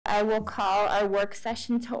I will call our work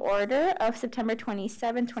session to order of September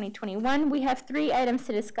 27, 2021. We have 3 items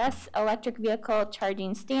to discuss: electric vehicle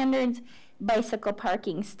charging standards, bicycle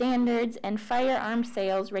parking standards, and firearm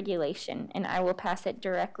sales regulation. And I will pass it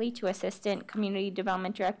directly to Assistant Community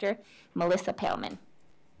Development Director Melissa Paleman.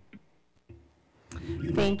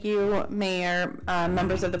 Thank you, Mayor,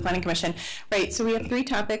 members of the Planning Commission. Right, so we have 3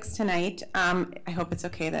 topics tonight. I hope it's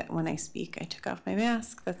okay that when I speak, I took off my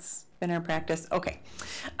mask. That's been our practice. Okay.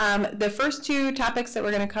 The first 2 topics that we're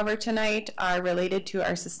going to cover tonight are related to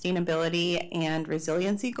our sustainability and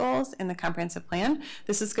resiliency goals in the comprehensive plan.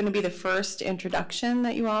 This is going to be the first introduction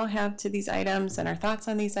that you all have to these items and our thoughts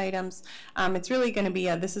on these items. It's really going to be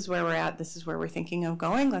this is where we're at, this is where we're thinking of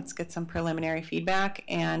going. Let's get some preliminary feedback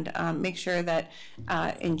and make sure that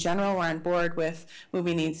in general we're on board with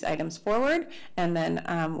moving these items forward, and then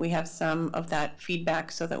we have some of that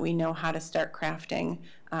feedback so that we know how to start crafting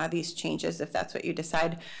these changes if that's what you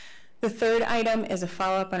decide. The third item is a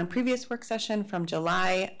follow-up on a previous work session from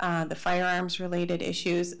July, the firearms related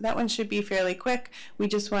issues. That one should be fairly quick. We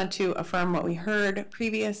just want to affirm what we heard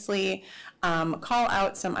previously, call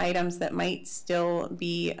out some items that might still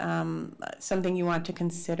be something you want to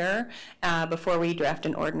consider before we draft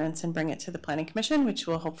an ordinance and bring it to the Planning Commission, which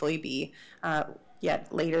will hopefully be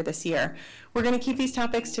yet later this year. We're going to keep these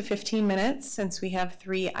topics to 15 minutes since we have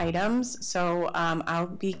 3 items, so I'll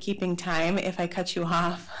be keeping time. If I cut you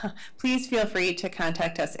off, please feel free to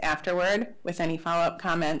contact us afterward with any follow-up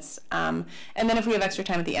comments, and then if we have extra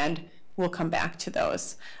time at the end, we'll come back to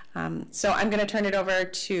those. So I'm going to turn it over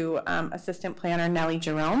to Assistant Planner Nellie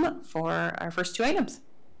Jerome for our first 2 items.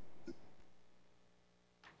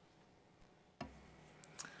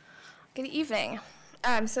 Good evening.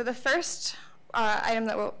 So the first item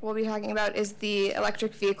that we'll be talking about is the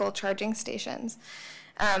electric vehicle charging stations.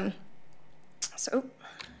 So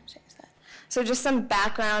just some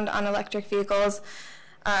background on electric vehicles.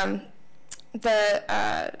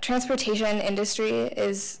 The transportation industry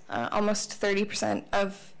is almost 30%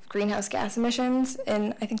 of greenhouse gas emissions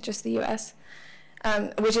in, I think, just the US,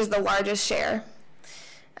 which is the largest share.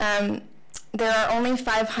 There are only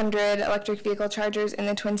 500 electric vehicle chargers in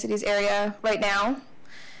the Twin Cities area right now.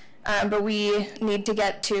 But we need to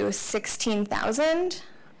get to 16,000,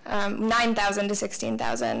 9,000 to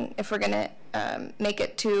 16,000 if we're going to make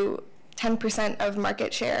it to 10% of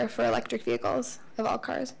market share for electric vehicles of all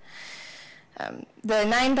cars. The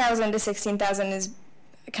 9,000 to 16,000 is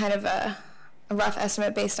kind of a rough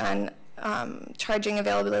estimate based on charging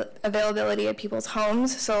availability at people's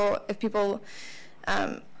homes. So if people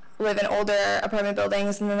live in older apartment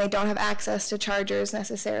buildings and then they don't have access to chargers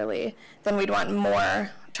necessarily, then we'd want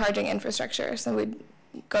more charging infrastructure, so we'd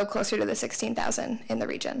go closer to the 16,000 in the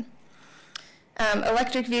region.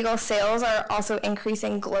 Electric vehicle sales are also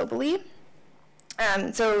increasing globally.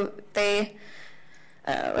 So they,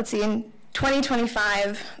 let's see, in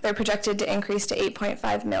 2025, they're projected to increase to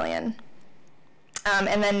 8.5 million.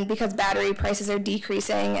 And then because battery prices are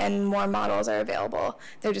decreasing and more models are available,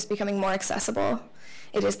 they're just becoming more accessible.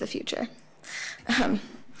 It is the future.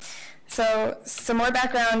 So some more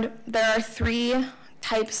background, there are 3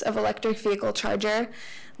 types of electric vehicle charger.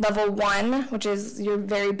 Level 1, which is your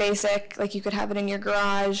very basic, like you could have it in your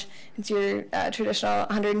garage. It's your traditional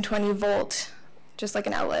 120 volt, just like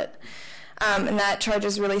an outlet. And that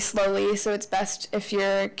charges really slowly, so it's best if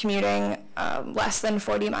you're commuting less than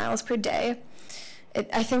 40 miles per day.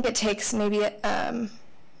 I think it takes maybe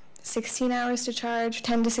 16 hours to charge,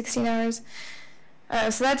 10 to 16 hours.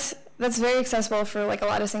 So that's very accessible for like a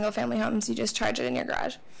lot of single family homes. You just charge it in your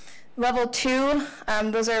garage. Level 2,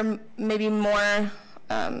 those are maybe more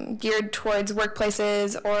geared towards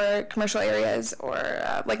workplaces or commercial areas or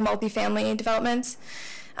like multifamily developments.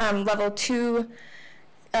 Level 2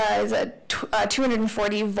 is a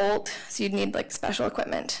 240 volt, so you'd need like special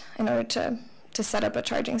equipment in order to set up a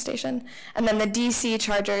charging station. And then the DC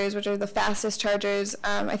chargers, which are the fastest chargers,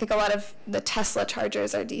 I think a lot of the Tesla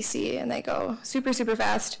chargers are DC and they go super, super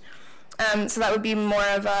fast. So that would be more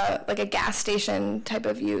of like a gas station type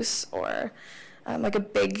of use or like a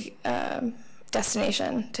big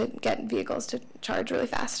destination to get vehicles to charge really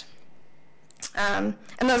fast. And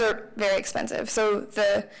those are very expensive. So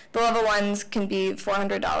the level 1s can be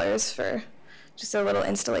 $400 for just a little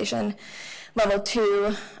installation. Level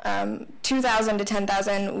 2, 2,000 to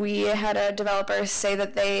 10,000. We had a developer say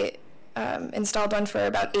that they installed one for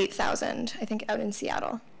about 8,000, I think, out in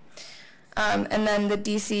Seattle. And then the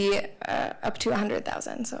DC up to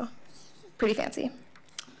 100,000, so pretty fancy.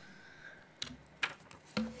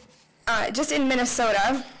 Just in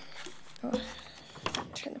Minnesota,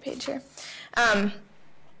 turn the page here.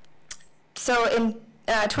 So in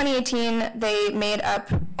 2018, they made up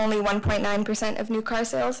only 1.9% of new car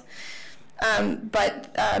sales.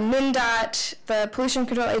 But MnDOT, the Pollution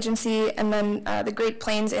Control Agency, and then the Great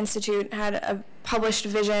Plains Institute had a published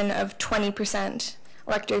vision of 20%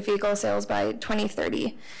 electric vehicle sales by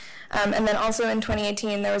 2030. And then also in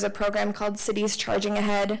 2018, there was a program called Cities Charging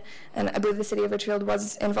Ahead, and I believe the city of Richfield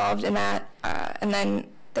was involved in that. And then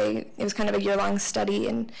it was kind of a year-long study,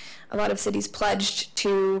 and a lot of cities pledged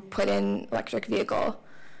to put in electric vehicle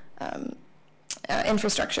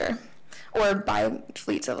infrastructure or buy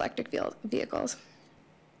fleets of electric vehicles.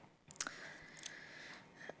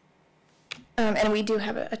 And we do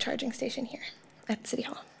have a charging station here at City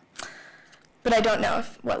Hall. But I don't know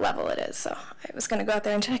what level it is, so I was going to go out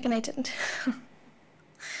there and check, and I didn't.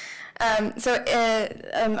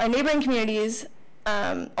 Our neighboring communities,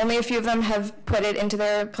 only a few of them have put it into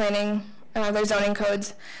their planning, their zoning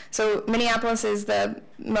codes. So Minneapolis is the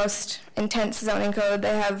most intense zoning code.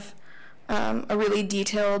 They have a really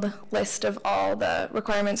detailed list of all the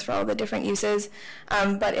requirements for all the different uses.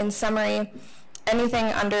 But in summary, anything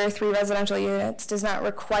under 3 residential units does not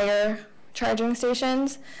require charging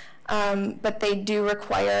stations. But they do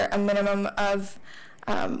require a minimum of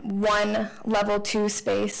 1 level 2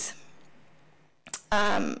 space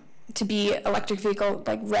to be electric vehicle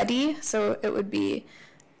ready. So it would be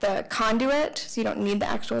the conduit, so you don't need the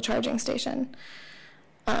actual charging station.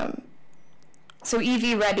 So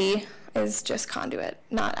EV ready is just conduit,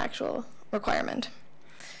 not actual requirement.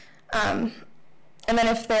 And then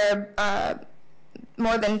if there are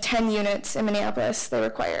more than 10 units in Minneapolis, they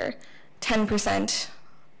require 10%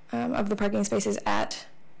 of the parking spaces at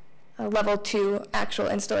level 2 actual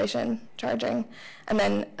installation charging, and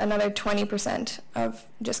then another 20% of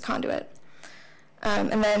just conduit.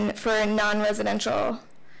 And then for non-residential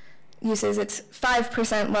uses, it's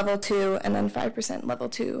 5% level 2 and then 5% level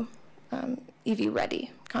 2 EV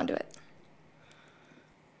ready conduit.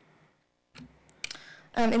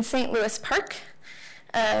 In St. Louis Park,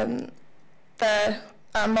 the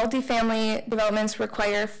multifamily developments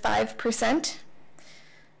require 5%.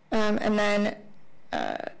 And then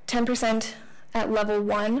 10% at level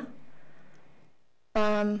 1.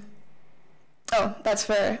 That's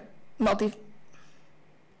for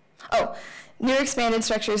new expanded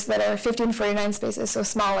structures that are 50 and 49 spaces, so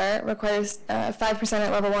smaller, requires 5%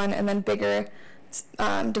 at level 1, and then bigger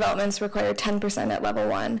developments require 10% at level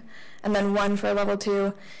 1, and then 1 for level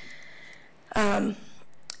 2. And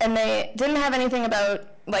they didn't have anything about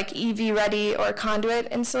EV ready or conduit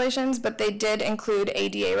installations, but they did include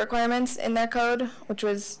ADA requirements in their code, which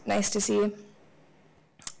was nice to see.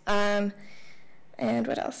 And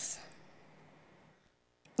what else?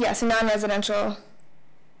 Yeah, so non-residential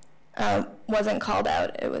wasn't called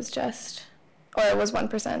out. It was just, or it was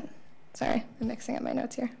 1%. Sorry, I'm mixing up my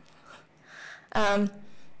notes here.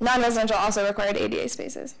 Non-residential also required ADA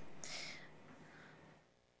spaces.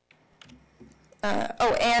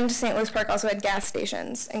 And St. Louis Park also had gas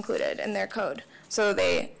stations included in their code. So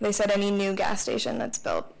they said any new gas station that's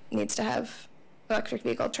built needs to have electric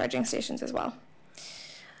vehicle charging stations as well.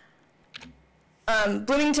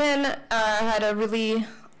 Bloomington had a really,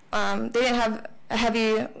 they didn't have a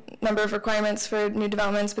heavy number of requirements for new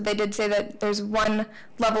developments, but they did say that there's 1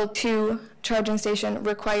 level 2 charging station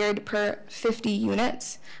required per 50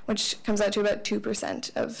 units, which comes out to about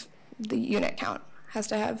 2% of the unit count has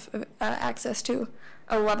to have access to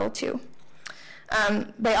a level 2.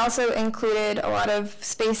 They also included a lot of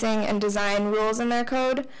spacing and design rules in their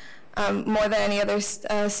code, more than any other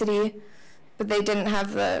city, but they didn't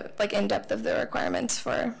have the in-depth of the requirements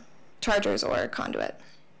for chargers or conduit.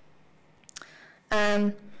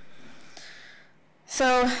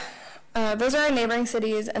 So those are our neighboring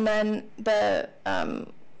cities, and then the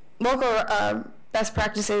local best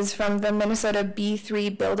practices from the Minnesota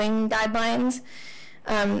B3 building guidelines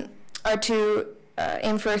are to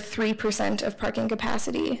aim for 3% of parking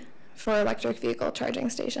capacity for electric vehicle charging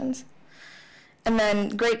stations. And then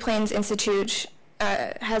Great Plains Institute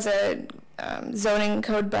has a zoning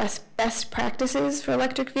code best practices for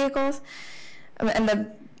electric vehicles. And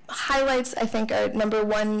the highlights, I think, are number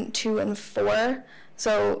 1, 2, and 4.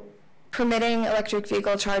 So permitting electric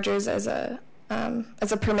vehicle chargers as a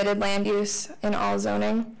permitted land use in all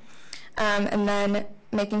zoning. And then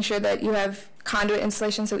making sure that you have conduit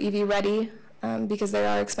installation, so EV ready, because they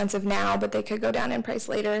are expensive now, but they could go down in price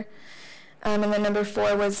later. And then number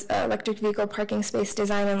 4 was electric vehicle parking space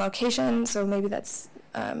design and location, so maybe that's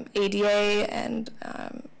ADA, and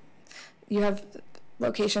you have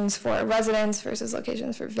locations for residents versus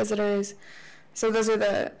locations for visitors. So those are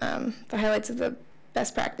the highlights of the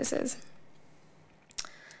best practices.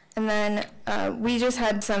 And then we just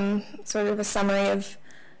had some sort of a summary of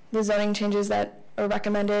the zoning changes that are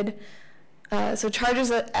recommended. So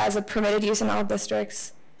charges as a permitted use in all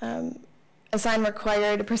districts. Assign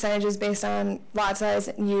required percentages based on lot size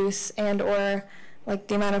and use and or like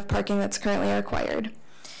the amount of parking that's currently required.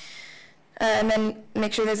 And then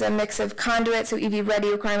make sure there's a mix of conduit, so EV ready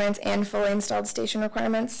requirements and fully installed station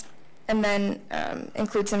requirements. And then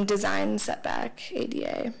include some design setback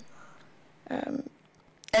ADA.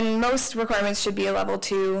 And most requirements should be a level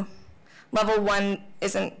 2. Level 1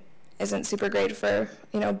 isn't super great for,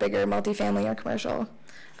 you know, bigger multifamily or commercial.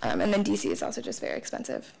 And then DC is also just very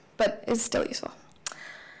expensive, but is still useful.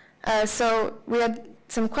 So we had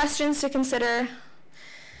some questions to consider.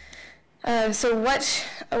 So what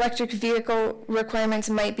electric vehicle requirements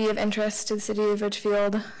might be of interest to the city of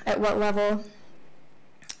Ridgefield? At what level?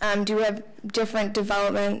 Do we have different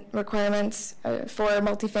development requirements for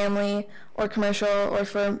multifamily or commercial, or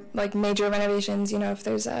for like major renovations? You know, if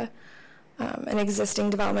there's an existing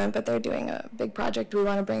development but they're doing a big project, we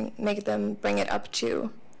want to make them bring it up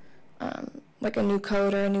to like a new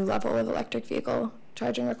code or a new level of electric vehicle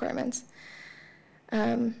charging requirements.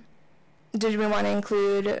 Did we want to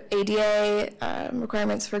include ADA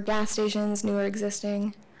requirements for gas stations, new or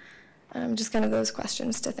existing? Just kind of those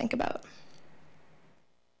questions to think about.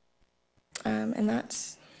 And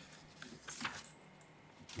that's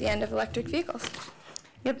the end of electric vehicles.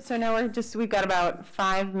 Yep, so now we've got about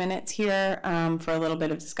 5 minutes here for a little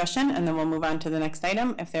bit of discussion, and then we'll move on to the next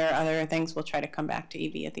item. If there are other things, we'll try to come back to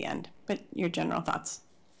EV at the end. But your general thoughts?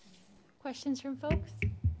 Questions from folks?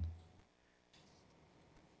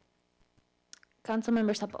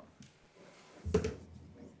 Councilmember Supple.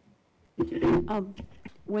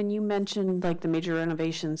 When you mentioned like the major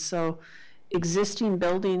renovations, so existing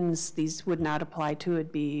buildings, these would not apply to.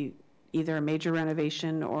 It'd be either a major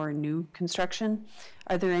renovation or new construction.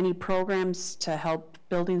 Are there any programs to help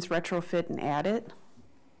buildings retrofit and add it?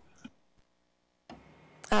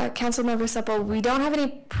 Councilmember Supple, we don't have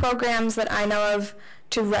any programs that I know of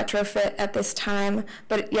to retrofit at this time,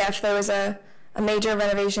 but yeah, if there was a major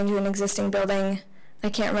renovation to an existing building, I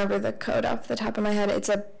can't remember the code off the top of my head.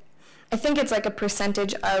 I think it's like a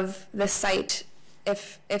percentage of the site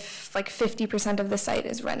if like 50% of the site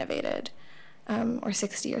is renovated, or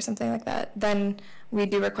 60 or something like that, then we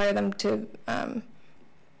do require them to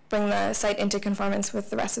bring the site into conformance with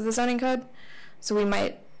the rest of the zoning code. So we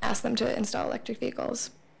might ask them to install electric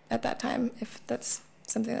vehicles at that time if that's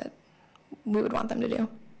something that we would want them to do.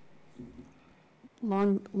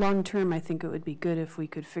 Long term, I think it would be good if we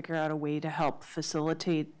could figure out a way to help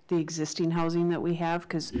facilitate the existing housing that we have,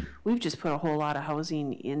 because we've just put a whole lot of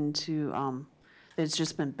housing into that's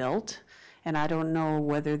just been built, and I don't know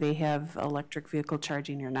whether they have electric vehicle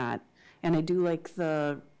charging or not. And I do like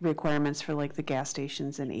the requirements for like the gas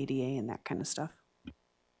stations and ADA and that kind of stuff.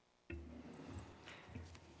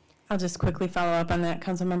 I'll just quickly follow up on that,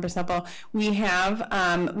 Councilmember Supple. We have,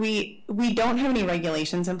 we don't have any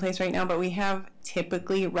regulations in place right now, but we have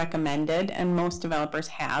typically recommended, and most developers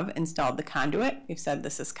have installed the conduit. We've said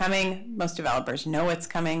this is coming. Most developers know it's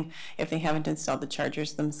coming. If they haven't installed the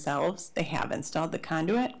chargers themselves, they have installed the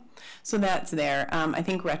conduit. So that's there. I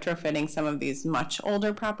think retrofitting some of these much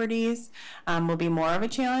older properties will be more of a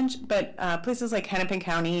challenge, but places like Hennepin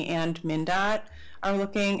County and MnDOT are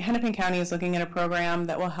looking, Hennepin County is looking at a program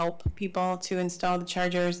that will help people to install the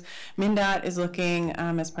chargers. MnDOT is looking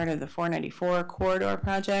as part of the 494 corridor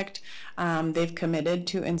project. They've committed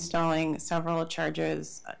to installing several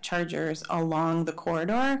chargers along the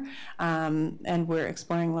corridor, and we're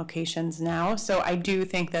exploring locations now. So I do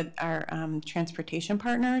think that our transportation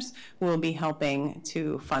partners will be helping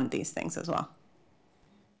to fund these things as well.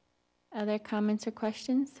 Other comments or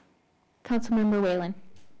questions? Councilmember Whalen.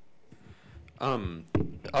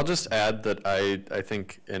 I'll just add that I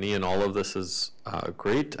think any and all of this is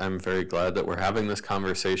great. I'm very glad that we're having this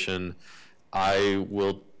conversation. I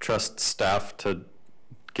will trust staff to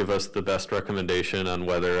give us the best recommendation on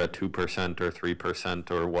whether a 2% or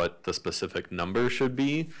 3% or what the specific number should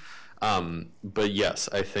be. But yes,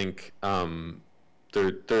 I think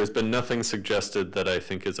there's been nothing suggested that I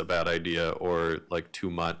think is a bad idea or like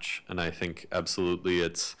too much. And I think absolutely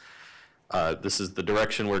it's this is the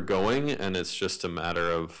direction we're going, and it's just a matter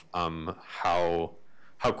of how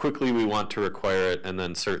quickly we want to require it. And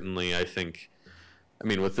then certainly I think, I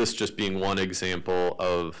mean, with this just being one example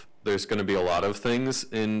of, there's going to be a lot of things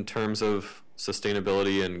in terms of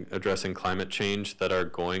sustainability and addressing climate change that are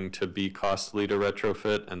going to be costly to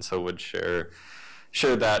retrofit, and so would share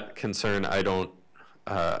that concern.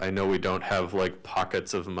 I know we don't have like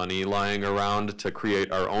pockets of money lying around to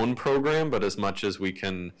create our own program, but as much as we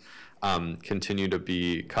can continue to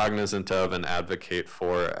be cognizant of and advocate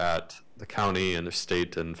for at the county and the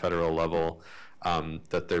state and federal level,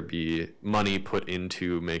 that there be money put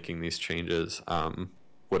into making these changes,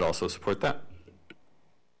 would also support that.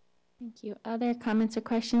 Thank you. Other comments or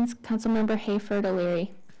questions? Councilmember Hayford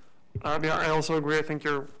O'Leary. Yeah, I also agree. I think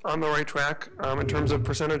you're on the right track. In terms of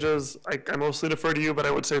percentages, I mostly defer to you, but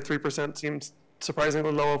I would say 3% seems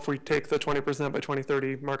surprisingly low if we take the 20% by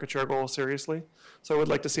 2030 market share goal seriously. So I would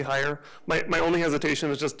like to see higher. My only hesitation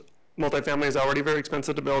is just multifamily is already very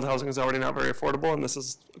expensive to build. Housing is already not very affordable, and this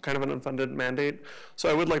is kind of an unfunded mandate. So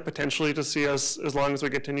I would like potentially to see us, as long as we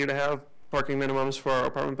continue to have parking minimums for our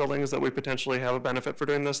apartment buildings, that we potentially have a benefit for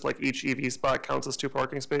doing this, like each EV spot counts as 2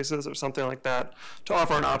 parking spaces or something like that, to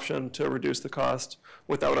offer an option to reduce the cost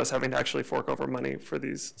without us having to actually fork over money for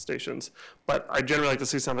these stations. But I generally like to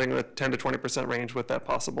see something in the 10 to 20% range with that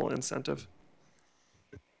possible incentive.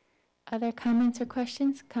 Other comments or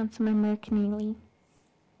questions? Councilmember Keneally.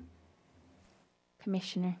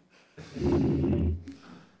 Commissioner.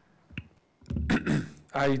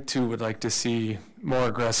 I too would like to see more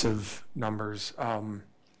aggressive numbers. I'm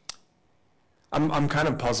kind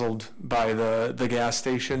of puzzled by the gas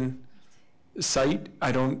station site.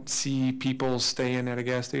 I don't see people staying at a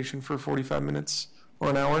gas station for 45 minutes or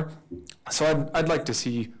an hour. So I'd like to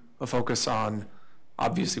see a focus on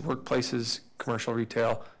obviously workplaces, commercial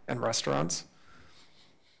retail, and restaurants.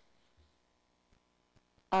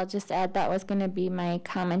 I'll just add that was going to be my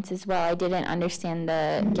comments as well. I didn't understand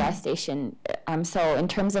the gas station. So in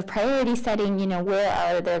terms of priority setting, you know, where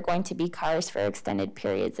are there going to be cars for extended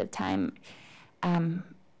periods of time? And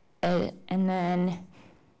then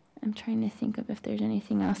I'm trying to think of if there's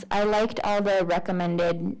anything else. I liked all the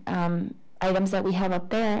recommended items that we have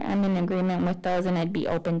up there. I'm in agreement with those, and I'd be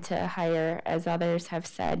open to higher, as others have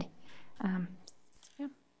said. Yeah.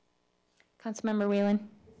 Councilmember Whelan.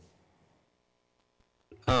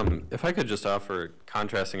 If I could just offer a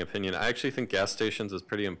contrasting opinion, I actually think gas stations is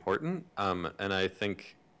pretty important, and I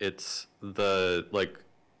think it's the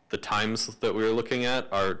times that we were looking at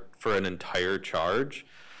are for an entire charge,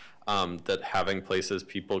 that having places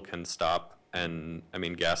people can stop, and I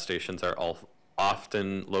mean gas stations are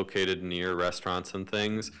often located near restaurants and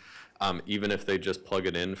things, even if they just plug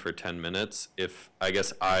it in for 10 minutes.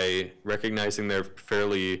 Recognizing they're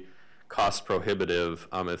fairly cost prohibitive,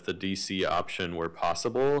 if the DC option were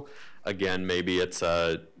possible, again, maybe it's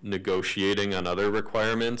negotiating on other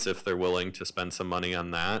requirements if they're willing to spend some money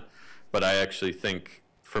on that. But I actually think,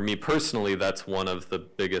 for me personally, that's one of the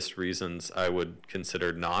biggest reasons I would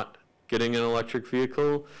consider not getting an electric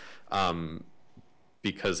vehicle,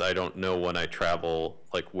 because I don't know when I travel,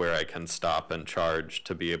 like where I can stop and charge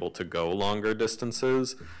to be able to go longer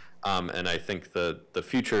distances. And I think the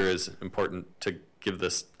future is important to give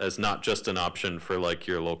this as not just an option for like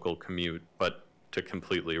your local commute, but to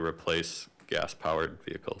completely replace gas-powered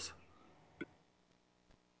vehicles.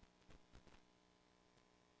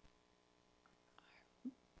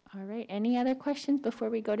 All right, any other questions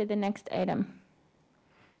before we go to the next item?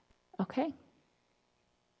 Okay.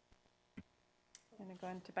 I'm gonna go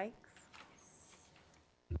into bikes.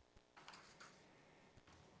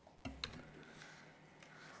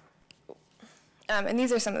 And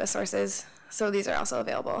these are some of the sources. So these are also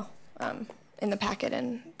available in the packet,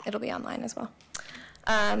 and it'll be online as well.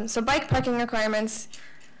 So bike parking requirements,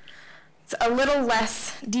 it's a little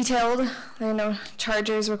less detailed. There are no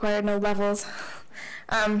chargers required, no levels.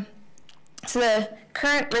 So the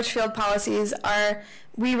current Richfield policies are,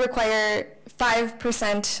 we require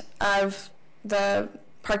 5% of the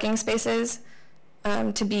parking spaces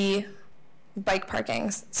to be bike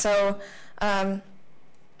parkings. So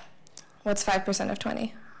what's 5% of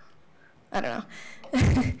 20? I don't know.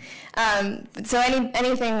 So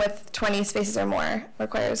anything with 20 spaces or more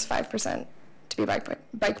requires 5% to be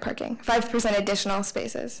bike parking. 5% additional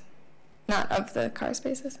spaces, not of the car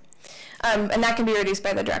spaces. And that can be reduced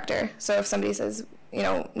by the director. So if somebody says, you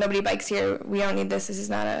know, nobody bikes here, we don't need this is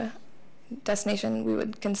not a destination, we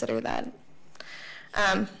would consider that.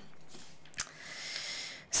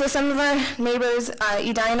 So some of our neighbors,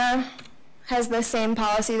 Edina has the same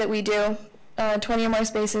policy that we do, 20 or more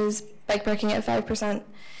spaces, bike parking at 5%.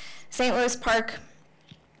 St. Louis Park,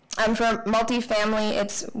 for multifamily,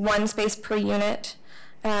 it's 1 space per unit,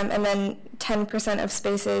 and then 10% of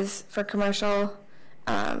spaces for commercial,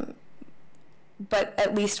 but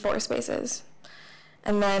at least 4 spaces.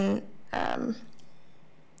 And then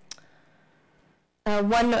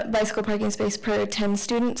 1 bicycle parking space per 10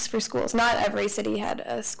 students for schools. Not every city had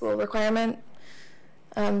a school requirement,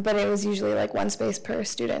 but it was usually like 1 space per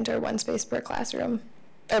student or 1 space per classroom,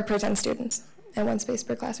 or per 10 students, and 1 space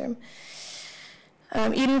per classroom.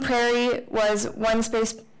 Eden Prairie was 1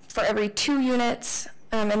 space for every 2 units,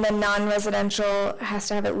 And then non-residential has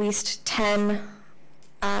to have at least 10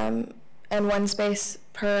 and one space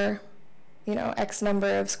per, X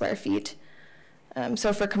number of square feet.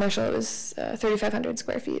 So for commercial, it was 3,500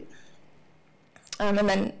 square feet. And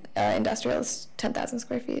then industrial is 10,000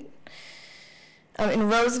 square feet. In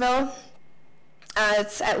Roseville,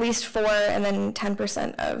 it's at least 4 and then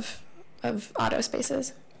 10% of auto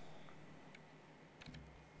spaces.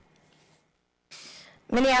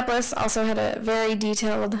 Minneapolis also had a very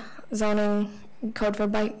detailed zoning code for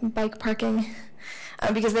bike parking.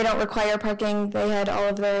 Because they don't require parking, they had all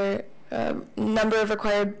of their number of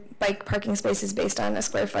required bike parking spaces based on a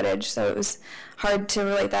square footage, so it was hard to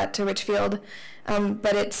relate that to Richfield.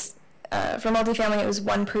 But it's, for multifamily, it was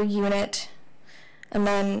 1 per unit. And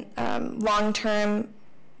then long-term,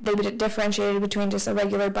 they differentiated between just a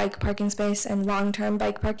regular bike parking space and long-term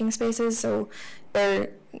bike parking spaces. So they're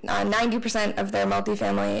 90% of their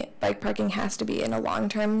multifamily bike parking has to be in a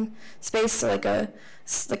long-term space, so like a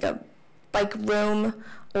bike room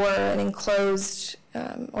or an enclosed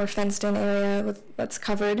or fenced-in area that's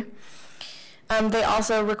covered. They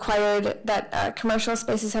also required that commercial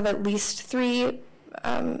spaces have at least 3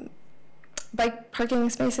 bike parking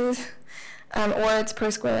spaces, or it's per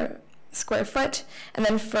square foot. And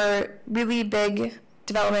then for really big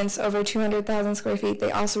developments over 200,000 square feet,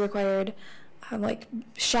 they also required like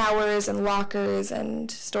showers and lockers and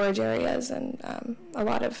storage areas and a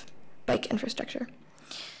lot of bike infrastructure.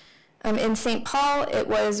 In St. Paul, it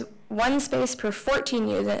was 1 space per 14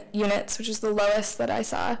 units, which is the lowest that I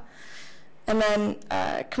saw. And then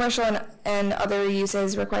commercial and other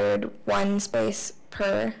uses required 1 space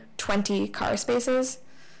per 20 car spaces,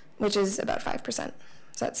 which is about 5%.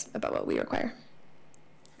 So that's about what we require.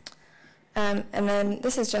 And then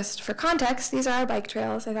this is just for context. These are our bike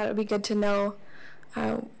trails. I thought it would be good to know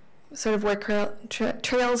sort of where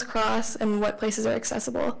trails cross and what places are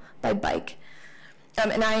accessible by bike.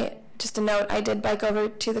 And just a note, I did bike over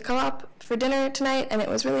to the co-op for dinner tonight, and it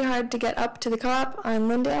was really hard to get up to the co-op on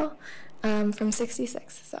Lyndale from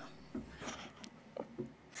 66. So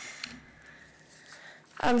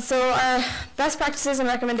our best practices and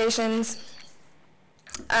recommendations,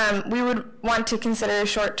 we would want to consider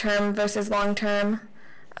short-term versus long-term,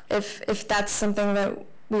 if that's something that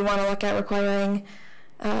we want to look at requiring.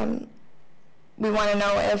 We want to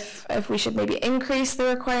know if we should maybe increase the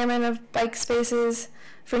requirement of bike spaces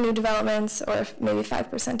for new developments, or if maybe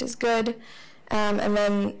 5% is good. And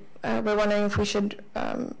then we're wondering if we should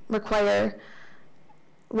require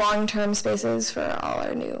long-term spaces for all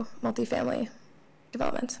our new multifamily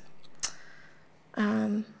developments.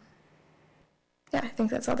 Yeah, I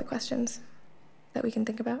think that's all the questions that we can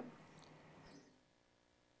think about.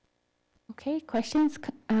 Okay, questions?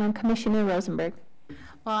 Commissioner Rosenberg.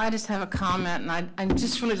 Well, I just have a comment, and I'm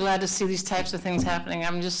just really glad to see these types of things happening.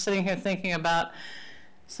 I'm just sitting here thinking about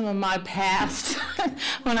some of my past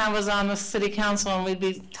when I was on the city council, and we'd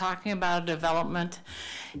be talking about a development,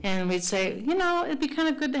 and we'd say, it'd be kind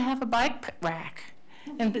of good to have a bike rack.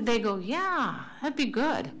 And they go, yeah, that'd be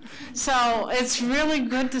good. So it's really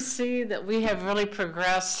good to see that we have really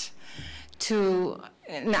progressed to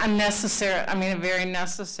very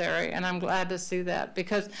necessary, and I'm glad to see that,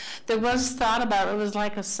 because there was thought about it was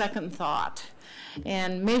like a second thought,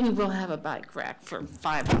 and maybe we'll have a bike rack for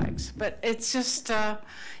 5 bikes, but it's just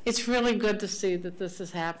it's really good to see that this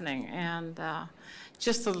is happening, and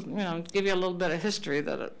just to give you a little bit of history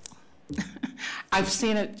that I've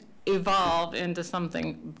seen it evolve into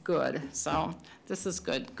something good, so this is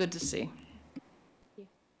good to see.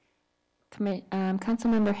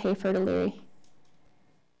 Councilmember Hayford O'Leary.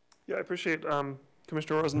 Yeah, I appreciate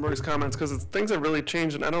Commissioner Rosenberg's comments, because things have really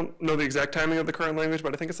changed, and I don't know the exact timing of the current language,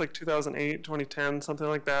 but I think it's like 2008, 2010, something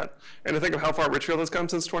like that. And to think of how far Richfield has come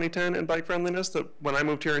since 2010 in bike friendliness, that when I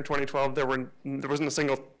moved here in 2012, there wasn't a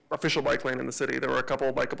single official bike lane in the city. There were a couple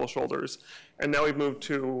of bikeable shoulders. And now we've moved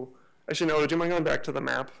to, actually no, do you mind going back to the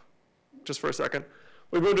map just for a second?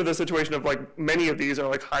 We moved to the situation of like many of these are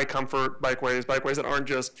like high comfort bikeways that aren't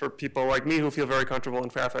just for people like me who feel very comfortable in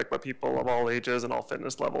traffic, but people of all ages and all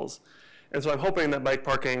fitness levels. And so I'm hoping that bike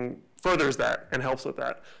parking furthers that and helps with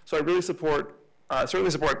that. So I really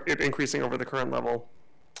certainly support it increasing over the current level.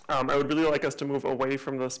 I would really like us to move away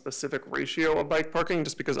from the specific ratio of bike parking,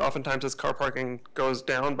 just because oftentimes as car parking goes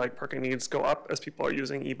down, bike parking needs go up as people are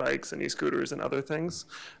using e-bikes and e-scooters and other things.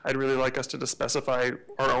 I'd really like us to just specify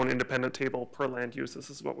our own independent table per land use. This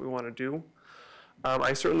is what we want to do.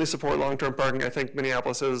 I certainly support long-term parking. I think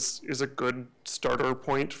Minneapolis is a good starter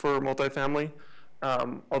point for multifamily.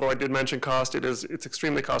 Although I did mention cost, it's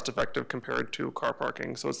extremely cost effective compared to car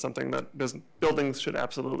parking. So it's something that buildings should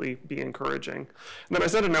absolutely be encouraging. And then I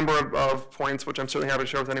said a number of points, which I'm certainly happy to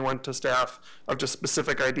share with anyone, to staff, of just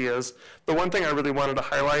specific ideas. The one thing I really wanted to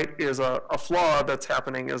highlight is a flaw that's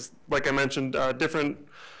happening is, like I mentioned,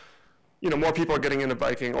 more people are getting into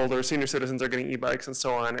biking, older senior citizens are getting e-bikes and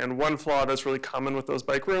so on. And one flaw that's really common with those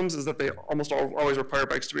bike rooms is that they almost always require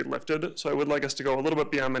bikes to be lifted. So I would like us to go a little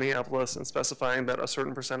bit beyond Minneapolis and specifying that a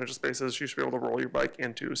certain percentage of spaces you should be able to roll your bike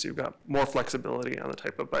into, so you've got more flexibility on the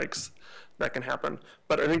type of bikes that can happen.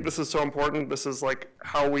 But I think this is so important. This is like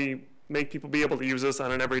how we make people be able to use this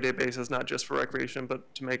on an everyday basis, not just for recreation,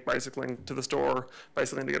 but to make bicycling to the store,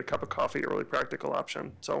 bicycling to get a cup of coffee, a really practical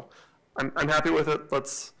option. So I'm happy with it.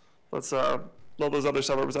 Let's blow those other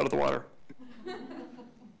suburbs out of the water.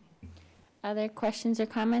 Other questions or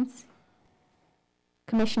comments?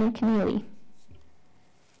 Commissioner Keneally.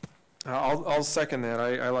 I'll second that.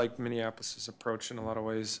 I like Minneapolis's approach in a lot of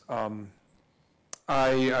ways.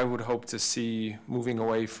 I would hope to see moving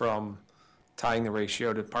away from tying the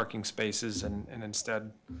ratio to parking spaces and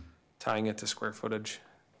instead tying it to square footage.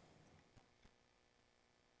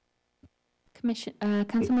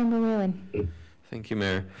 Councilmember Whalen. Thank you,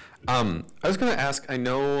 Mayor. I was going to ask, I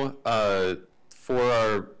know for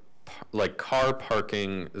our car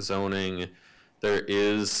parking zoning, there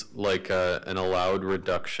is an allowed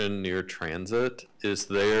reduction near transit. Is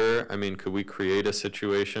there, could we create a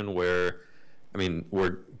situation where,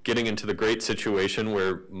 we're getting into the great situation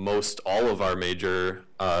where most all of our major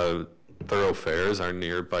thoroughfares are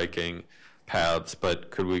near biking paths,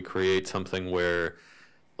 but could we create something where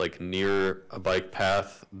near a bike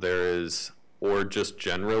path there is, or just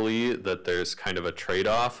generally that there's kind of a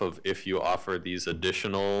trade-off of if you offer these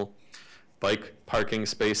additional bike parking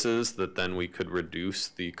spaces, that then we could reduce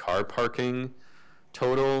the car parking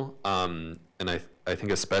total. And I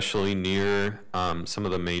think especially near some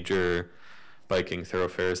of the major biking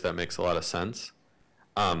thoroughfares, that makes a lot of sense.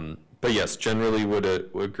 But yes, generally would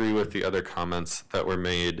agree with the other comments that were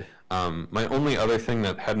made. My only other thing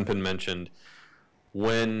that hadn't been mentioned,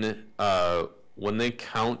 when they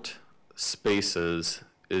count spaces,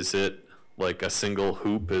 is it like a single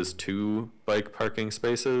hoop is 2 bike parking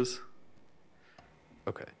spaces?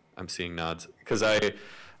 Okay, I'm seeing nods. Because I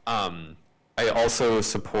also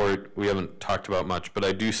support, we haven't talked about much, but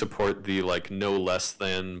I do support the no less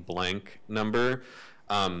than blank number,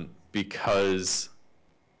 because,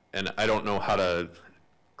 and I don't know how to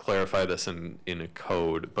clarify this in a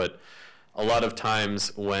code, but a lot of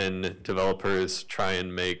times when developers try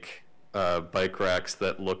and make bike racks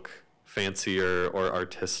that look fancier or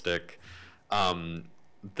artistic,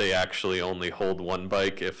 they actually only hold 1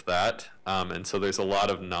 bike, if that. And so there's a lot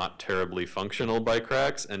of not terribly functional bike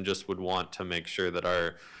racks, and just would want to make sure that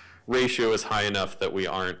our ratio is high enough that we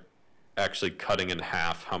aren't actually cutting in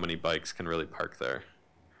half how many bikes can really park there.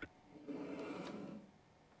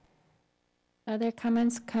 Other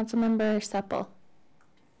comments? Councilmember Supple.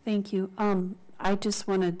 Thank you. I just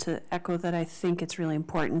wanted to echo that I think it's really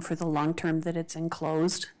important for the long term that it's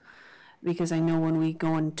enclosed, because I know when we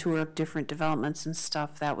go and tour different developments and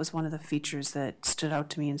stuff, that was one of the features that stood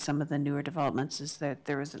out to me in some of the newer developments, is that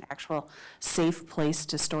there is an actual safe place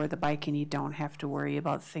to store the bike and you don't have to worry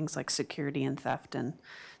about things like security and theft and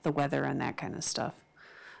the weather and that kind of stuff.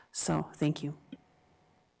 So, thank you.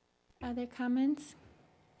 Other comments?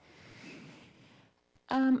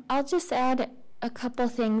 I'll just add a couple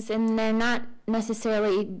things, and they're not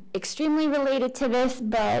necessarily extremely related to this,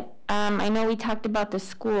 but I know we talked about the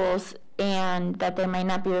schools and that there might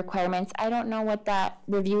not be requirements. I don't know what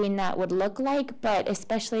reviewing that would look like, but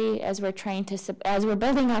especially as we're as we're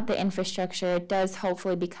building out the infrastructure, it does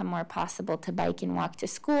hopefully become more possible to bike and walk to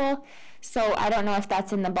school. So I don't know if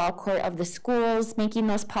that's in the ball court of the schools making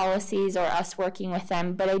those policies or us working with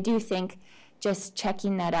them, but I do think just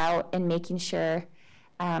checking that out and making sure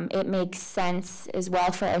it makes sense as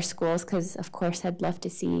well for our schools, because of course I'd love to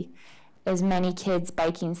see as many kids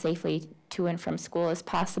biking safely to and from school as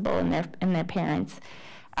possible, and their parents.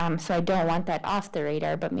 So I don't want that off the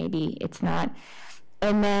radar, but maybe it's not.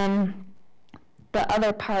 And then the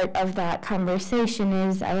other part of that conversation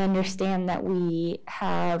is I understand that we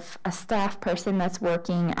have a staff person that's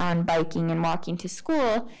working on biking and walking to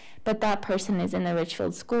school, but that person is in the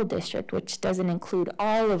Richfield School District, which doesn't include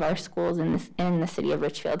all of our schools in the city of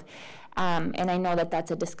Richfield. And I know that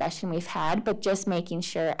that's a discussion we've had, but just making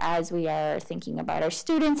sure as we are thinking about our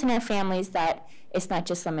students and our families that it's not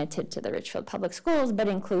just limited to the Richfield Public Schools, but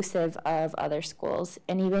inclusive of other schools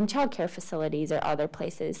and even childcare facilities or other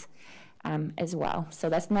places as well. So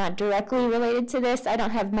that's not directly related to this. I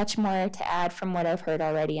don't have much more to add from what I've heard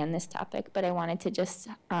already on this topic, but I wanted to just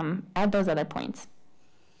add those other points.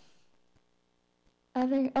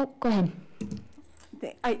 Oh, go ahead.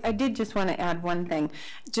 I did just want to add one thing.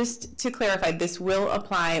 Just to clarify, this will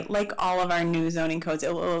apply, like all of our new zoning codes,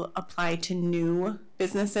 it will apply to new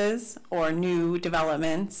businesses or new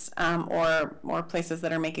developments or places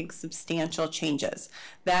that are making substantial changes.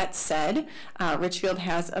 That said, Richfield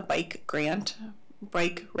has a bike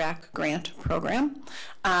rack grant program,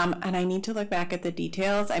 and I need to look back at the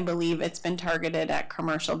details. I believe it's been targeted at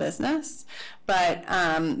commercial business, but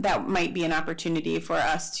that might be an opportunity for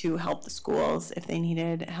us to help the schools if they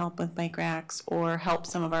needed help with bike racks, or help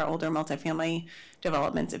some of our older multifamily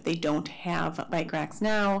developments if they don't have bike racks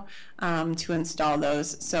now, to install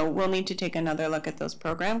those. So we'll need to take another look at those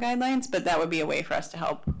program guidelines, but that would be a way for us to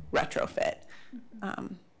help retrofit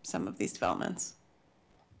some of these developments.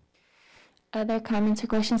 Other comments or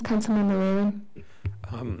questions, Councilmember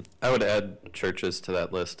Whalen? I would add churches to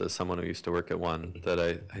that list as someone who used to work at one, that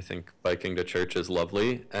I think biking to church is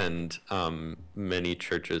lovely, and many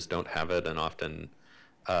churches don't have it, and often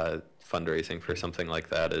fundraising for something like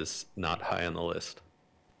that is not high on the list.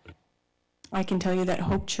 I can tell you that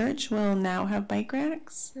Hope Church will now have bike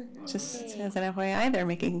racks. Just as an FYI, they're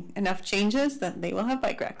making enough changes that they will have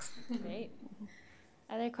bike racks. Great.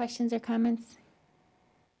 Other questions or comments?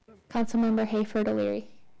 Councilmember Hayford O'Leary.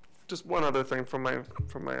 Just one other thing from my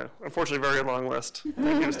unfortunately very long list.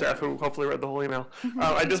 Thank you to staff who hopefully read the whole email.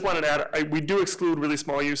 I just wanted to add, we do exclude really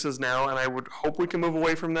small uses now, and I would hope we can move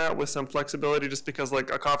away from that with some flexibility, just because like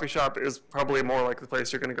a coffee shop is probably more like the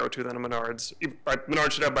place you're going to go to than a Menards.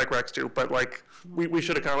 Menards should have bike racks too, but like we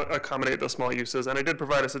should accommodate those small uses. And I did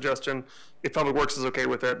provide a suggestion, if Public Works is okay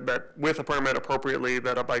with it, that with a permit appropriately,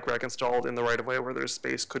 that a bike rack installed in the right of way where there's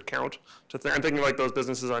space could count. I'm thinking like those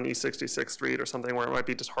businesses on East 66th Street or something where it might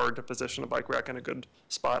be just hard to position a bike rack in a good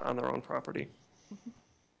spot on their own property.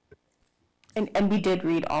 And we did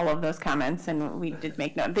read all of those comments, and we did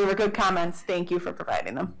make note. They were good comments. Thank you for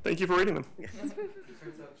providing them. Thank you for reading them. Turns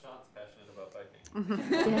out Sean's passionate about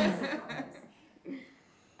biking. Yes.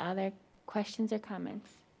 Other questions or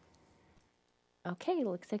comments? Okay,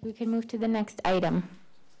 looks like we can move to the next item.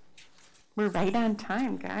 We're right on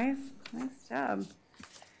time, guys. Nice job.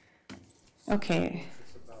 Okay.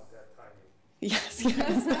 Yes,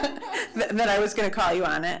 that I was going to call you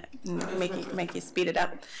on it and make you speed it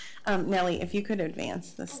up. Nellie, if you could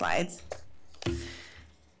advance the slides.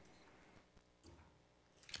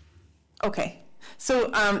 Okay,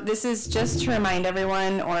 so this is just to remind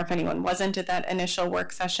everyone, or if anyone wasn't at that initial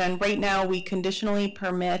work session, right now we conditionally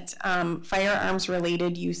permit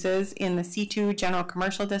firearms-related uses in the C2 General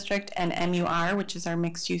Commercial District and MUR, which is our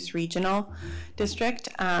mixed-use regional district.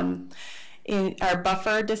 In our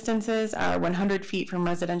buffer distances are 100 feet from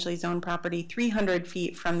residentially zoned property, 300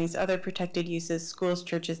 feet from these other protected uses, schools,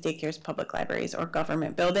 churches, daycares, public libraries, or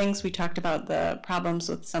government buildings. We talked about the problems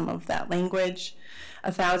with some of that language.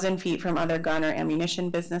 1,000 feet from other gun or ammunition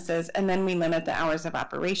businesses, and then we limit the hours of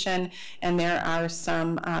operation, and there are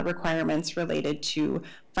some requirements related to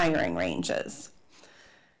firing ranges.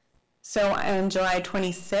 So on July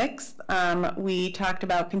 26th, we talked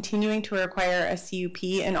about continuing to require a CUP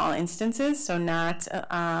in all instances, so not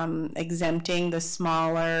exempting the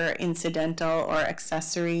smaller incidental or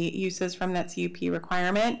accessory uses from that CUP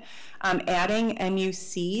requirement, adding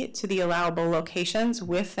MUC to the allowable locations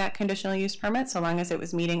with that conditional use permit, so long as it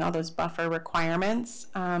was meeting all those buffer requirements,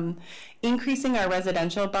 increasing our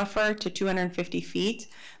residential buffer to 250 feet.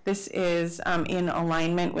 This is in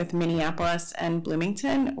alignment with Minneapolis and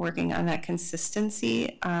Bloomington, working on that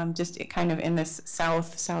consistency, just kind of in this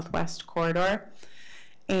southwest corridor,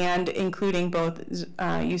 and including both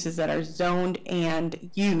uses that are zoned and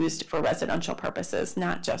used for residential purposes,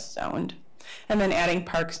 not just zoned. And then adding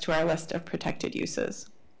parks to our list of protected uses.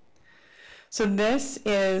 So this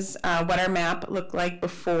is what our map looked like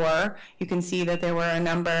before. You can see that there were a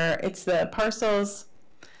number, it's the parcels.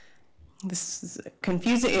 This is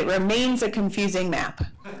confusing, it remains a confusing map,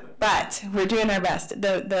 but we're doing our best.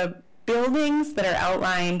 The buildings that are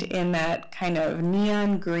outlined in that kind of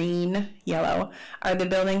neon green yellow are the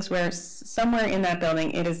buildings where somewhere in that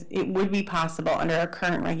building it would be possible under our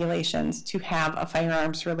current regulations to have a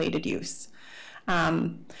firearms related use.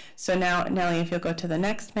 So now, Nellie, if you'll go to the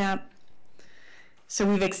next map. So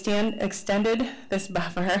we've extended this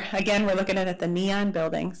buffer. Again, we're looking at the neon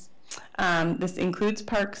buildings. This includes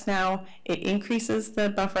parks now. It increases the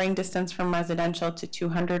buffering distance from residential to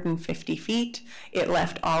 250 feet. It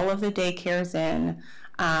left all of the daycares in.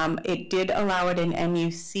 It did allow it in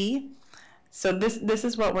MUC. So this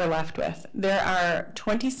is what we're left with. There are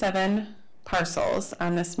 27 parcels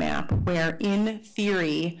on this map where, in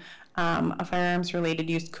theory, a firearms-related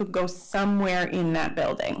use could go somewhere in that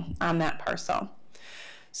building on that parcel.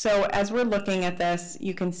 So as we're looking at this,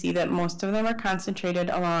 you can see that most of them are concentrated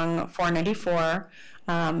along 494.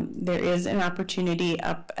 There is an opportunity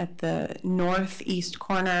up at the northeast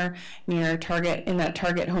corner near Target, in that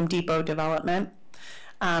Target Home Depot development.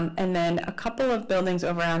 And then a couple of buildings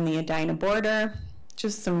over on the Edina border,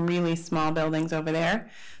 just some really small buildings over there.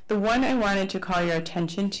 The one I wanted to call your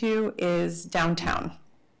attention to is downtown.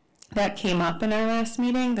 That came up in our last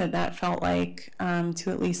meeting, that felt like, to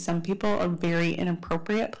at least some people, a very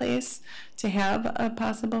inappropriate place to have a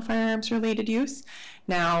possible firearms-related use.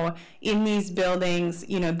 Now, in these buildings,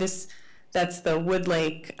 you know, that's the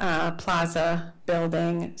Woodlake Plaza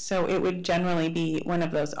building, so it would generally be one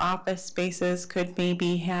of those office spaces, could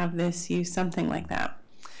maybe have this use, something like that.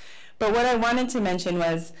 But what I wanted to mention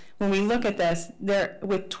was, when we look at this,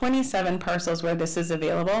 with 27 parcels where this is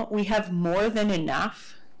available, we have more than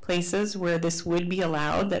enough places where this would be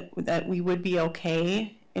allowed, that we would be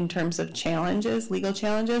okay in terms of challenges, legal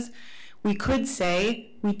challenges. We could say,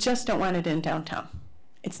 we just don't want it in downtown.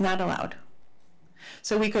 It's not allowed.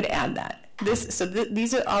 So we could add that.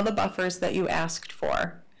 These are all the buffers that you asked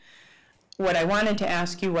for. What I wanted to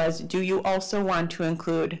ask you was, do you also want to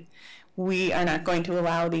include, we are not going to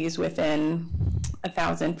allow these within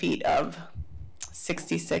 1,000 feet of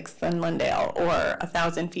 66th and Lindale, or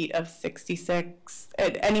 1,000 feet of 66,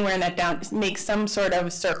 anywhere in that down, make some sort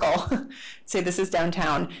of circle, say this is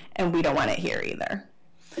downtown, and we don't want it here either.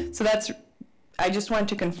 So I just want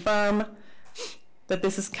to confirm that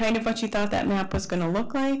this is kind of what you thought that map was going to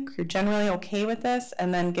look like. You're generally okay with this,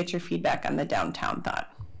 and then get your feedback on the downtown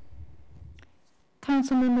thought.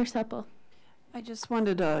 Councilmember Supple. I just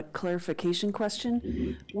wanted a clarification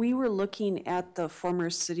question. We were looking at the former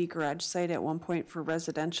city garage site at one point for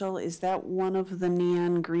residential. Is that one of the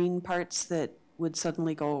neon green parts that would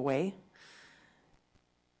suddenly go away?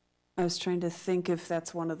 I was trying to think if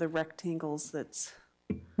that's one of the rectangles that's...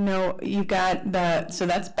 No, you got so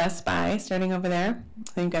that's Best Buy starting over there.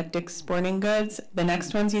 Then you've got Dick's Sporting Goods. The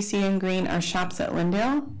next ones you see in green are Shops at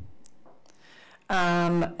Lindale.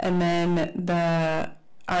 And then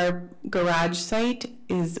our garage site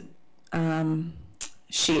is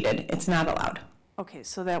shaded. It's not allowed. Okay,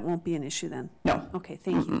 so that won't be an issue then? No. Okay,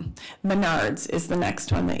 thank you. Menards is the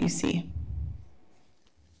next one that you see.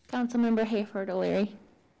 Councilmember Hayford O'Leary.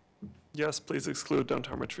 Yes, please exclude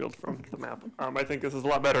downtown Richfield from the map. I think this is a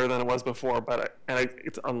lot better than it was before, but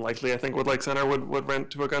it's unlikely. I think Woodlake Center would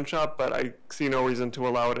rent to a gun shop, but I see no reason to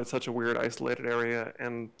allow it in such a weird, isolated area.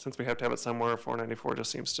 And since we have to have it somewhere, 494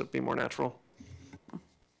 just seems to be more natural.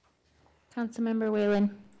 Councilmember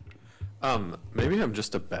Whalen. Maybe I'm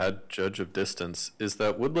just a bad judge of distance. Is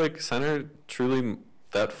that Woodlake Center truly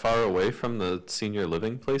that far away from the senior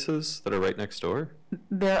living places that are right next door?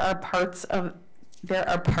 There are parts of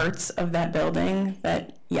that building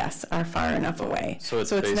that, yes, are far enough away. So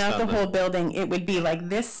it's not the whole building. It would be like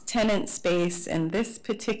this tenant space and this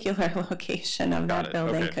particular location of that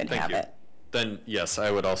building could have it. Then, yes,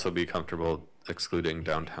 I would also be comfortable excluding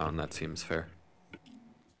downtown. That seems fair.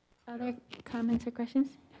 Other comments or questions?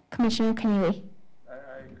 Commissioner Keneally.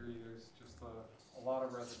 I agree. There's just a lot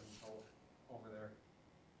of residential over there.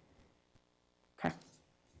 Okay.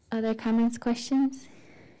 Other comments, questions?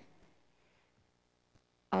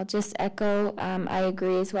 I'll just echo, I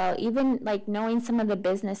agree as well. Even like knowing some of the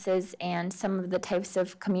businesses and some of the types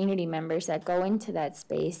of community members that go into that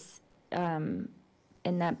space in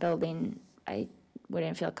that building, I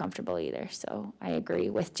wouldn't feel comfortable either. So I agree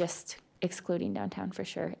with just excluding downtown for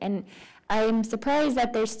sure. And I'm surprised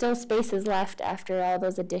that there's still spaces left after all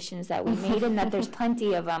those additions that we made and that there's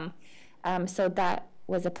plenty of them. So that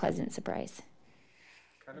was a pleasant surprise.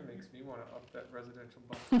 Kind of makes me want to up that residential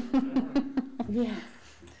buffer. Yeah.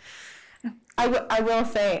 I will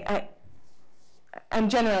say, I'm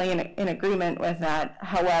generally in agreement with that.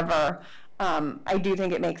 However, I do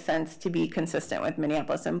think it makes sense to be consistent with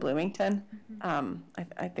Minneapolis and Bloomington.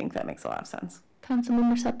 I think that makes a lot of sense.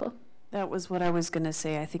 Councilmember Supple. That was what I was going to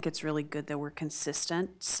say. I think it's really good that we're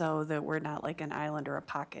consistent so that we're not like an island or a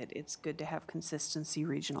pocket. It's good to have consistency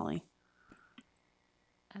regionally.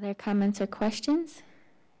 Other comments or questions?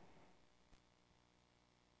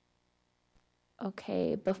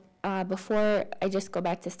 Okay, before I just go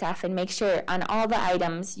back to staff and make sure on all the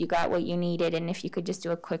items you got what you needed, and if you could just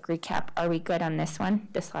do a quick recap. Are we good on this one,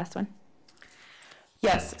 this last one?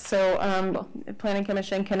 Yes, so the Planning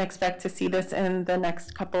Commission can expect to see this in the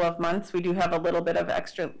next couple of months. We do have a little bit of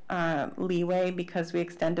extra leeway because we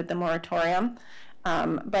extended the moratorium.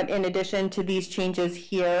 But in addition to these changes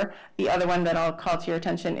here, the other one that I'll call to your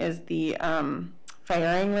attention is the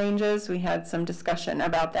firing ranges. We had some discussion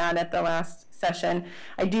about that at the last session.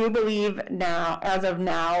 I do believe now, as of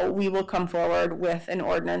now, we will come forward with an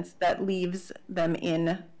ordinance that leaves them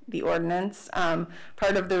in the ordinance.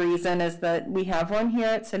 Part of the reason is that we have one here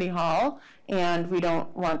at City Hall, and we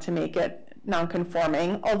don't want to make it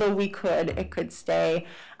non-conforming, although it could stay.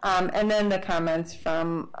 And then the comments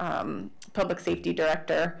from Public Safety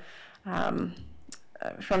Director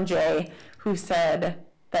from Jay, who said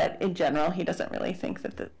that in general he doesn't really think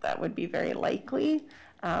that would be very likely.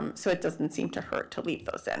 So it doesn't seem to hurt to leave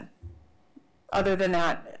those in. Other than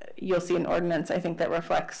that, you'll see an ordinance, I think, that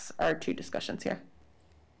reflects our two discussions here.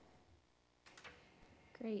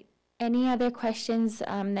 Great. Any other questions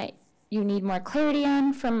that you need more clarity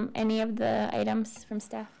on from any of the items from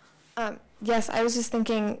staff? Yes, I was just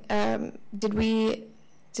thinking, did we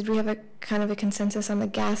have a kind of a consensus on the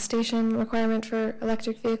gas station requirement for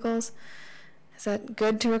electric vehicles? Is that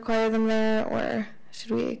good to require them there, or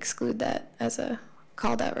should we exclude that as a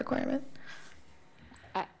called-out requirement?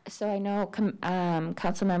 So I know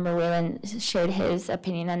Councilmember Whalen shared his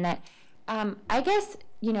opinion on that. I guess,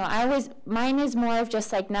 mine is more of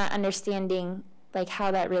just like not understanding like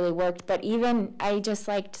how that really worked, but even I just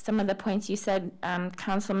liked some of the points you said,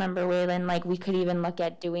 Councilmember Whalen, like we could even look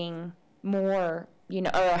at doing more, or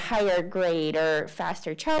a higher grade or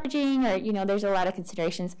faster charging, or, there's a lot of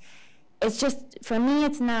considerations. It's just, for me,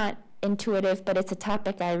 it's not intuitive, but it's a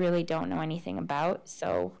topic I really don't know anything about.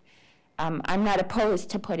 So I'm not opposed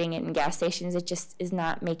to putting it in gas stations. It just is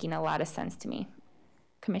not making a lot of sense to me.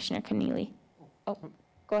 Commissioner Keneally. Oh,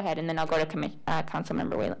 go ahead, and then I'll go to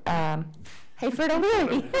Councilmember Whalen. Hayford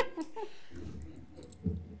O'Leary.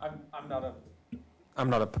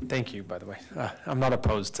 Thank you, by the way. I'm not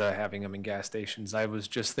opposed to having them in gas stations. I was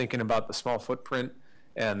just thinking about the small footprint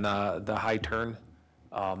and the high turn.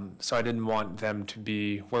 So I didn't want them to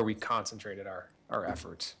be where we concentrated our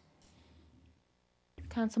efforts.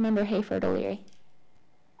 Councilmember Hayford O'Leary.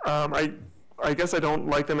 I guess I don't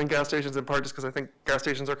like them in gas stations in part just because I think gas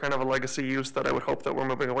stations are kind of a legacy use that I would hope that we're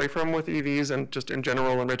moving away from with EVs and just in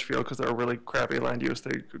general in Richfield because they're a really crappy land use.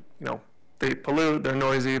 They pollute, they're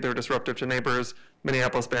noisy, they're disruptive to neighbors.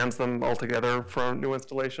 Minneapolis bans them altogether for new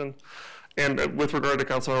installation. And with regard to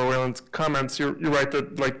Councilmember Whalen's comments, you're right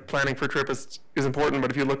that like planning for a trip is important,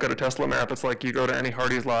 but if you look at a Tesla map, it's like you go to any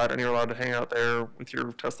Hardee's lot and you're allowed to hang out there with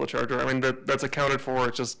your Tesla charger. I mean, that's accounted for.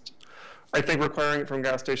 It's just, I think requiring it from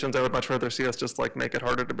gas stations, I would much rather see us just like make it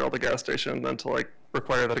harder to build a gas station than to like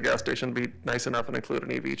require that a gas station be nice enough and include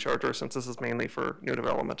an EV charger, since this is mainly for new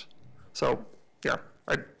development. So yeah,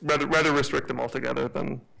 I'd rather restrict them altogether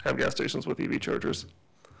than have gas stations with EV chargers.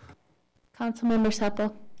 Councilmember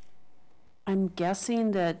Sepple. I'm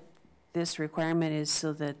guessing that this requirement is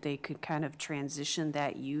so that they could kind of transition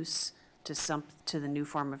that use to the new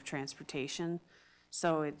form of transportation.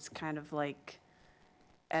 So it's kind of like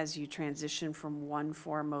as you transition from one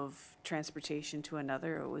form of transportation to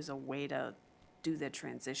another, it was a way to do the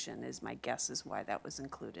transition, is my guess is why that was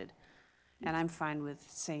included. And I'm fine with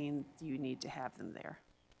saying you need to have them there.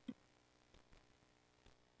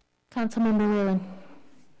 Councilmember Whalen.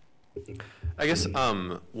 I guess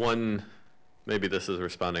maybe this is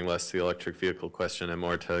responding less to the electric vehicle question and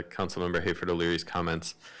more to Councilmember Hayford O'Leary's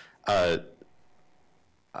comments. I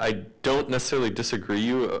don't necessarily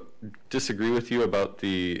disagree with you about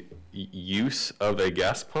the use of a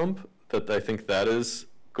gas pump, that I think that is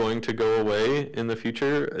going to go away in the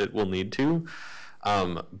future. It will need to.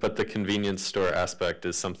 But the convenience store aspect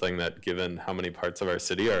is something that, given how many parts of our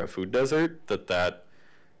city are a food desert, that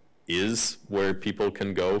is where people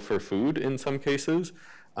can go for food in some cases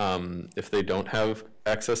if they don't have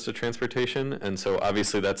access to transportation. And so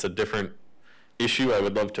obviously that's a different issue I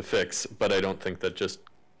would love to fix, but I don't think that just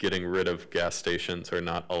getting rid of gas stations or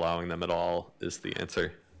not allowing them at all is the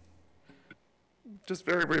answer. Just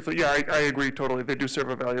very briefly, yeah, I agree totally. They do serve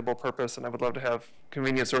a valuable purpose, and I would love to have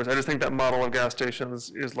convenience stores. I just think that model of gas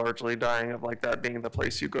stations is largely dying, of like that being the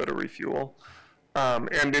place you go to refuel.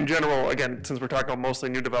 And in general, again, since we're talking about mostly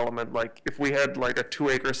new development, like if we had like a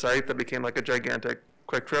 2-acre site that became like a gigantic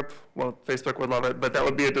Quick Trip, well, Facebook would love it, but that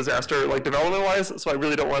would be a disaster like development-wise, so I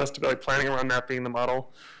really don't want us to be like planning around that being the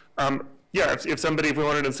model. Yeah, if we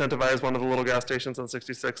wanted to incentivize one of the little gas stations on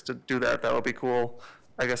 66 to do that, that would be cool.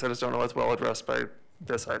 I guess I just don't know it's well addressed by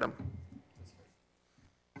this item.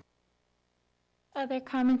 Other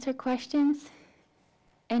comments or questions?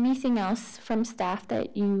 Anything else from staff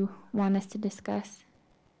that you want us to discuss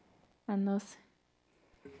on those?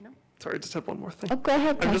 No. Sorry, I just have one more thing. Oh, go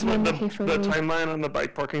ahead, the Councilmember Hayford. timeline on the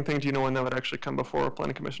bike parking thing, do you know when that would actually come before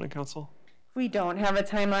Planning Commission and Council? We don't have a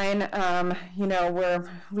timeline. You know,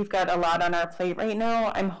 we've got a lot on our plate right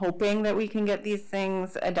now. I'm hoping that we can get these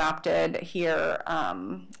things adopted here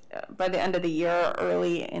by the end of the year,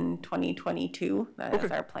 early in 2022. That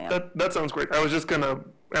is our plan. That sounds great. I was just going to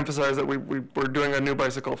emphasize that we're doing a new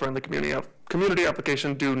bicycle-friendly community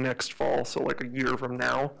application due next fall, so like a year from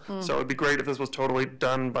now. So it'd be great if this was totally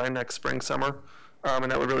done by next spring, summer,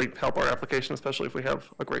 and that would really help our application, especially if we have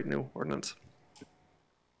a great new ordinance.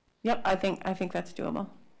 Yep, I think that's doable.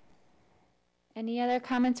 Any other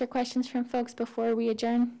comments or questions from folks before we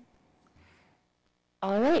adjourn?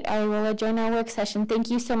 All right, I will adjourn our work session.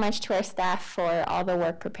 Thank you so much to our staff for all the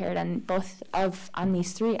work prepared on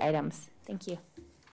these 3 items. Thank you.